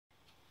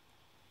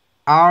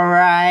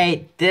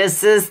Alright,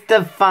 this is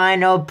the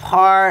final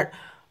part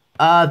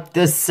of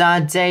the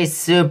Sunday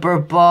Super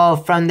Bowl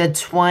from the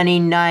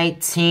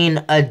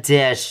 2019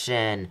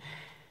 edition.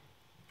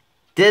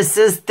 This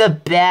is the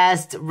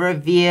best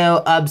review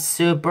of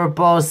Super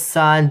Bowl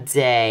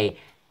Sunday.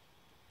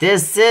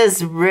 This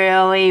is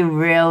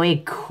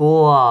really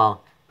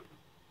cool.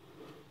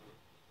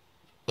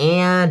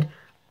 And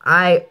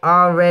I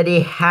already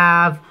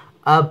have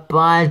a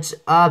bunch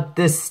of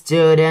the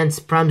students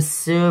from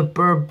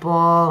Super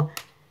Bowl.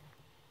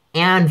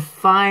 And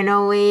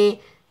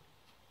finally,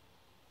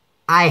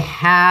 I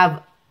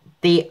have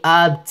the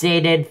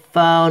updated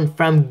phone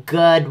from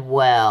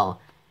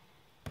Goodwill.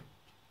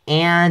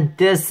 And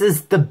this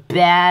is the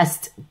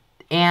best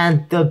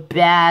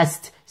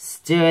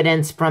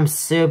students from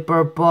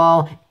Super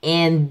Bowl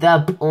in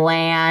the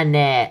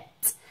planet.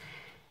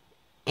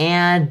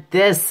 And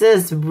this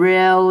is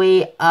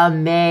really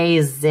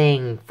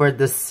amazing for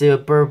the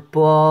Super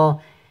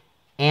Bowl.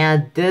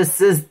 And this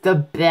is the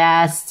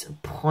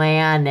best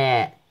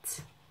planet.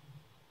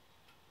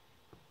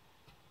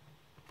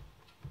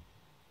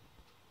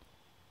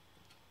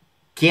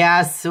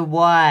 Guess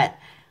what?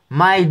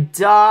 My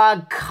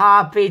dog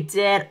copied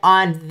it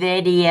on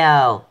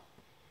video.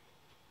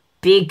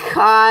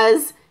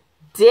 Because,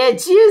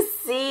 did you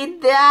see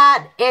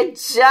that? It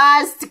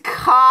just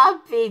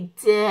copied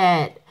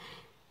it.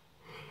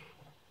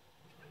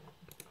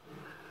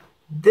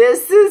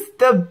 This is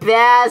the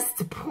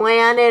best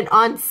planet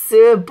on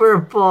Super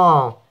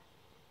Bowl.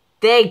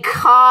 They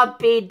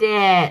copied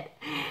it.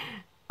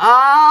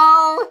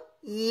 Oh,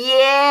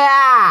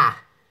 yeah.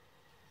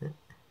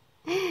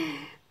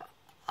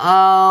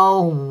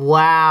 Oh,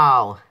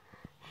 wow.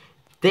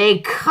 They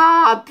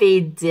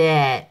copied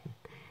it.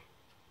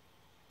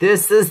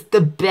 This is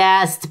the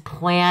best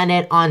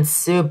planet on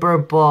Super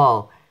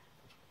Bowl.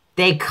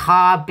 They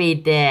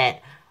copied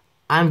it.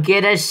 I'm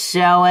gonna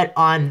show it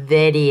on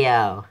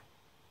video.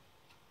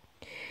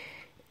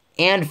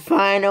 And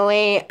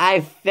finally,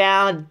 I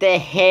found the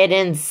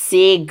hidden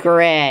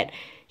secret.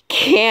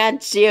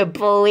 Can't you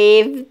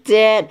believe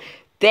it?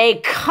 They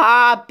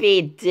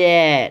copied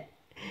it.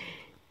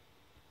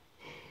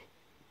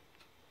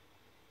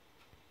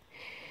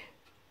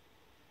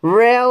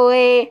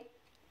 Really?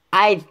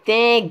 I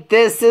think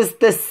this is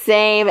the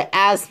same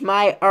as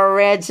my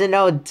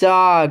original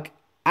dog.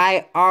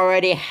 I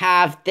already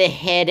have the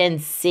hidden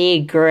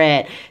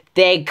secret.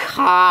 They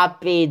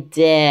copied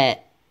it.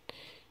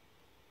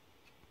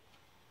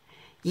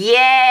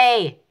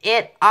 Yay!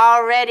 It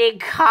already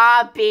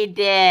copied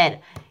it.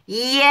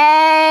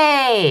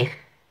 Yay!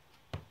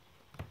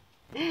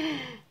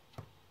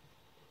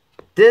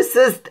 This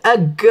is a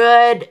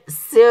good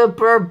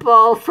Super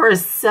Bowl for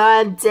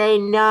Sunday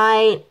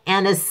night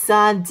and a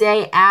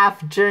Sunday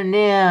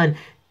afternoon.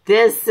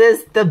 This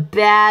is the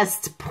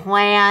best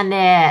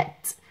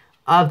planet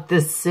of the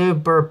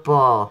Super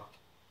Bowl.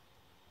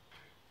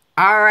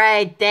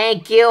 Alright,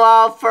 thank you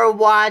all for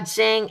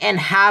watching and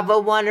have a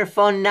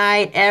wonderful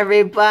night,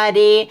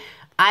 everybody.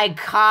 I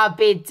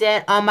copied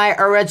it on my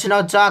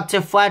original dog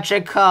to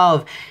Fletcher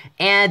Cove.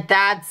 And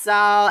that's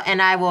all,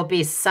 and I will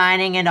be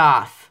signing it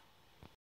off.